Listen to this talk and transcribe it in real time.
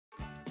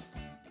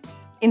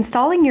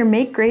Installing your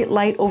Make Great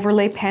Light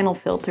overlay panel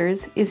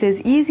filters is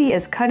as easy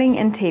as cutting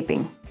and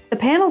taping. The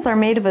panels are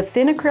made of a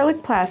thin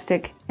acrylic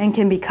plastic and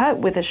can be cut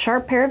with a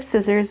sharp pair of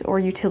scissors or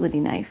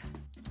utility knife.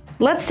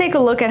 Let's take a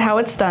look at how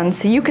it's done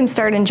so you can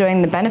start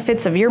enjoying the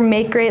benefits of your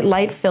Make Great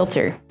Light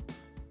filter.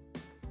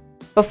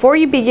 Before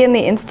you begin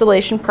the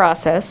installation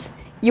process,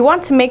 you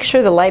want to make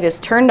sure the light is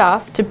turned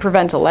off to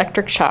prevent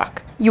electric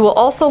shock. You will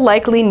also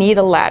likely need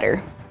a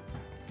ladder.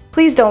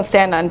 Please don't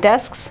stand on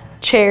desks,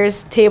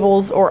 chairs,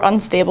 tables, or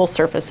unstable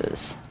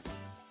surfaces.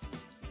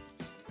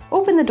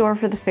 Open the door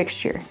for the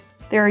fixture.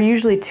 There are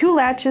usually 2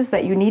 latches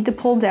that you need to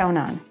pull down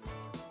on.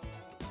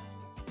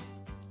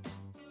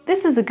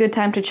 This is a good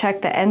time to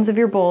check the ends of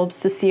your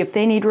bulbs to see if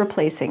they need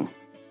replacing.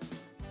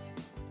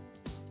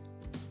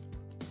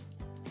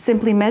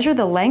 Simply measure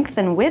the length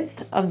and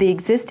width of the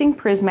existing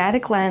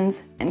prismatic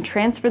lens and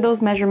transfer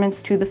those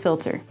measurements to the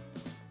filter.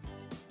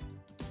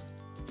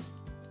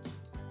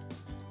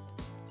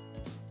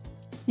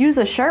 Use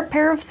a sharp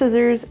pair of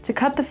scissors to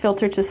cut the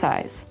filter to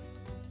size.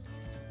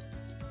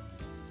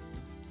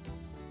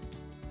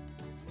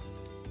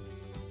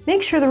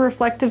 Make sure the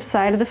reflective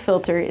side of the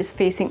filter is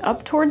facing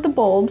up toward the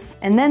bulbs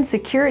and then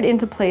secure it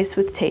into place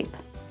with tape.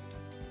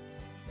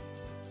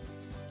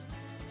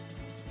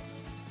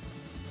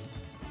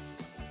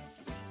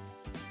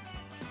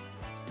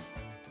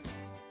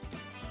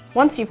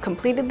 Once you've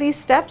completed these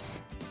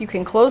steps, you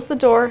can close the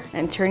door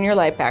and turn your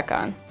light back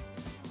on.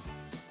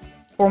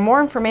 For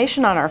more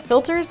information on our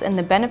filters and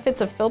the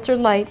benefits of filtered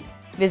light,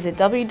 visit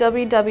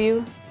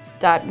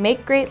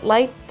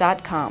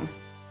www.makegreatlight.com.